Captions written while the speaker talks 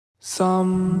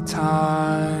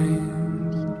Sometimes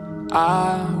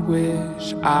I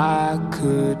wish I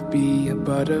could be a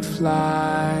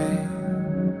butterfly,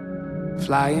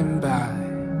 flying by,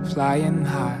 flying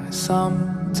high.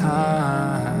 Sometimes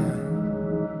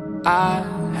I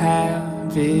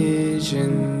have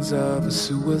visions of a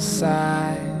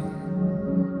suicide.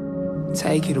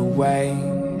 Take it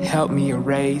away, help me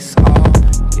erase all,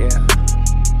 yeah.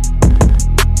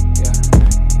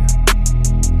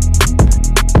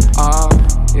 Oh,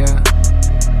 yeah.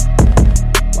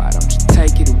 Why don't you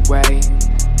take it away?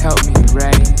 Help me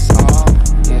erase. Oh,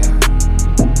 yeah.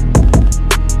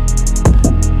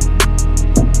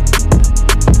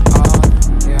 Oh,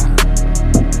 yeah.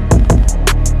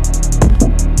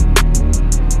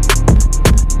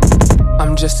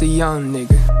 I'm just a young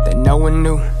nigga that no one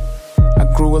knew. I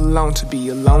grew alone. To be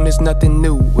alone is nothing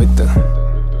new. With the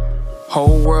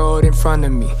whole world in front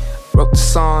of me, wrote the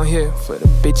song here for the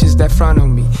bitches that front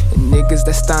on me and niggas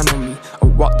that stun on me. I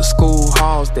walked the school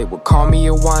halls, they would call me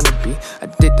a wannabe. I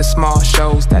did the small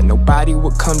shows that nobody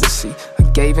would come to see. I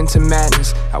gave into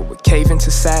madness, I would cave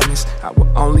into sadness. I would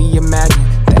only imagine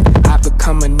that I'd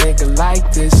become a nigga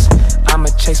like this. I'ma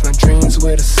chase my dreams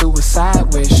with a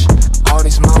suicide wish. All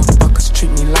these motherfuckers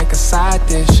treat me like a side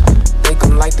dish. They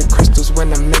gon' like the crystals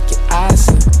when I make it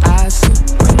icy, icy.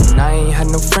 When I ain't had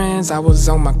no friends, I was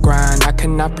on my grind. I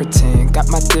cannot pretend, got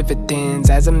my dividends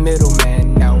as a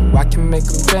middleman. Now I can make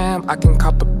a bam, I can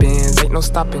cop a Benz. Ain't no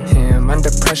stopping him,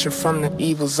 under pressure from the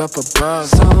evils up above.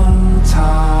 Sometimes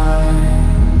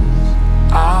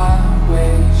I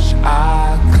wish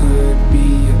I could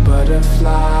be a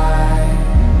butterfly,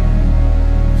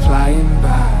 flying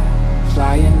by,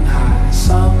 flying high.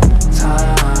 Sometimes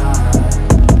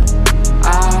I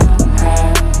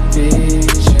have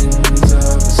visions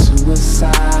of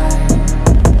suicide.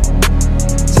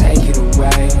 Take it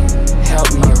away,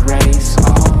 help me erase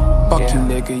all. Fuck you,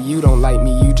 nigga, you don't like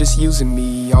me, you just using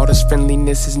me. All this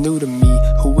friendliness is new to me.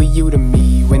 Who are you to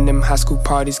me? When them high school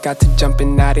parties got to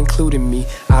jumping, not including me.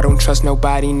 I don't trust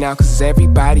nobody now, cause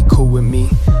everybody cool with me.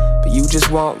 But you just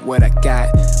want what I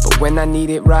got. But when I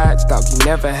needed rides, dog, you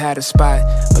never had a spot.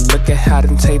 But look at how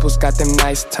them tables got them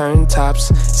nice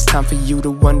turntops. It's time for you to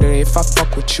wonder if I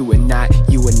fuck with you or not.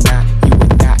 You or not, you or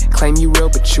not. Claim you real,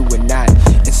 but you are not.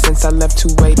 And since I left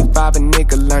 285, a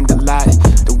nigga learned a lot.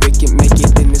 The wicked make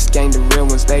it in this game, the real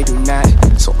ones, they do not.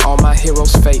 So all my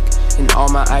heroes fake, and all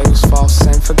my idols false,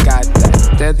 and forgot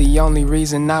that they're the only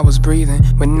reason I was breathing.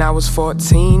 When I was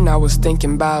 14, I was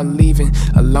thinking about leaving.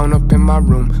 Alone up in my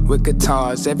room with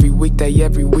guitars every weekday,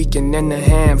 every weekend, and a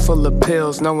handful of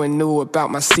pills. No one knew about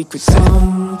my secrets.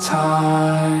 Sometimes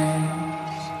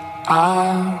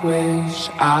I wish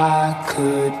I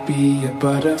could be a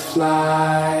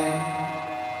butterfly,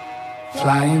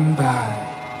 flying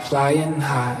by, flying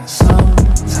high.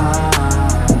 Sometimes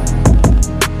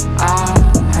I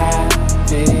have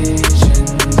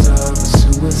visions of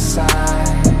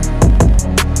suicide.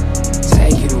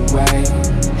 Take it away,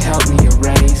 help me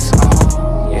erase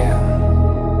all, yeah.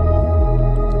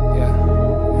 Yeah.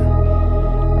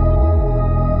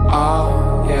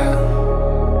 Oh, yeah.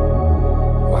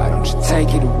 Why don't you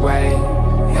take it away,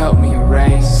 help me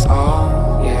erase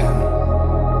all, yeah.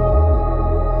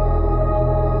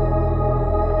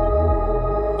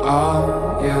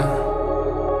 Oh, yeah.